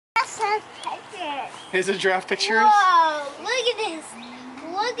That's a picture. Here's the giraffe pictures. Whoa!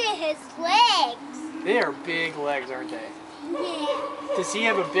 Look at his legs. They are big legs, aren't they? Yeah. Does he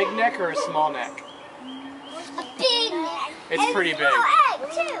have a big neck or a small neck? A big neck. It's pretty big.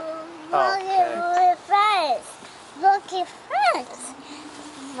 Egg too. Oh, okay. Look at first.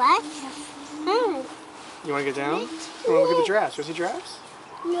 You want to get down? You want to look at the giraffes? You see giraffes?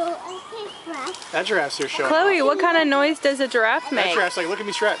 No, I can't first. That giraffe's here showing. Chloe, what kind of noise does a giraffe That make? giraffe's like, look at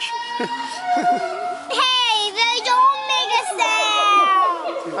me stretch. Hey, they don't make a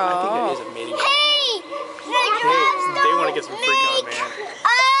sound. I think that is a mating call. Hey, They want to get some freak on, man.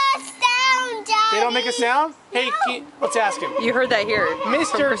 sound, Daddy. They don't make a sound? Hey, let's ask him. You heard that here.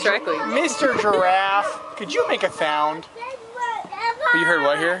 Mr. Giraffe, could you make a sound? You heard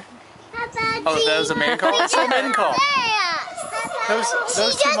what here? Oh, that was a man call? That's a man call.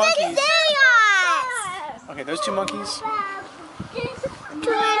 Those two monkeys. Okay, those two monkeys. Two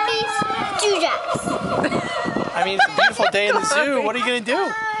giraffes. I mean, it's a beautiful day in the zoo. What are you going to do?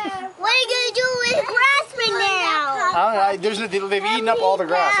 What are you going to do with grassman now? I don't know. They've eaten up all the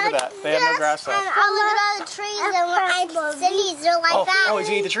grass. Look at that. They have no grass left. I'll look at all the trees and when cities are like that. Oh, he's going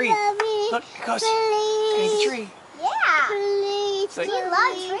to eat the tree. Look, it goes. He's going to eat the tree. Yeah. Like, He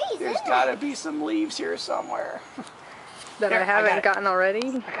loves trees. there's got to be some leaves here somewhere. That I haven't gotten already?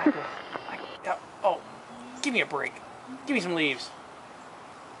 I gotta go. Oh, give me a break. Give me some leaves.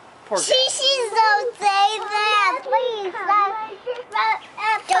 Poor guy. She's don't say that, please.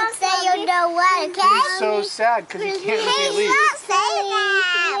 Don't say you know what, okay? He's so sad because he can't look at leaves. Not say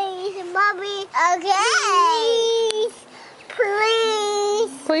that. Please, Mommy. Okay. Please.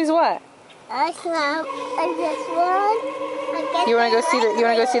 Please what? I just one. You want to go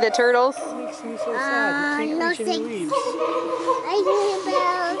see the turtles? It makes me so sad. He can't reach any leaves.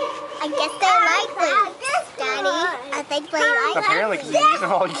 I guess they like leaves, Daddy. I think they like Apparently, because he's eating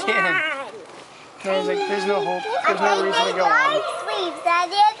all he can. There's no hope. There's no reason to go on. leaves,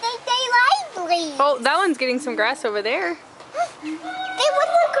 Daddy. I think they like leaves. Oh, that one's getting some grass over there. They want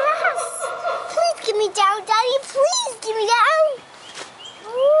the grass. Please give me down, Daddy. Please give me that.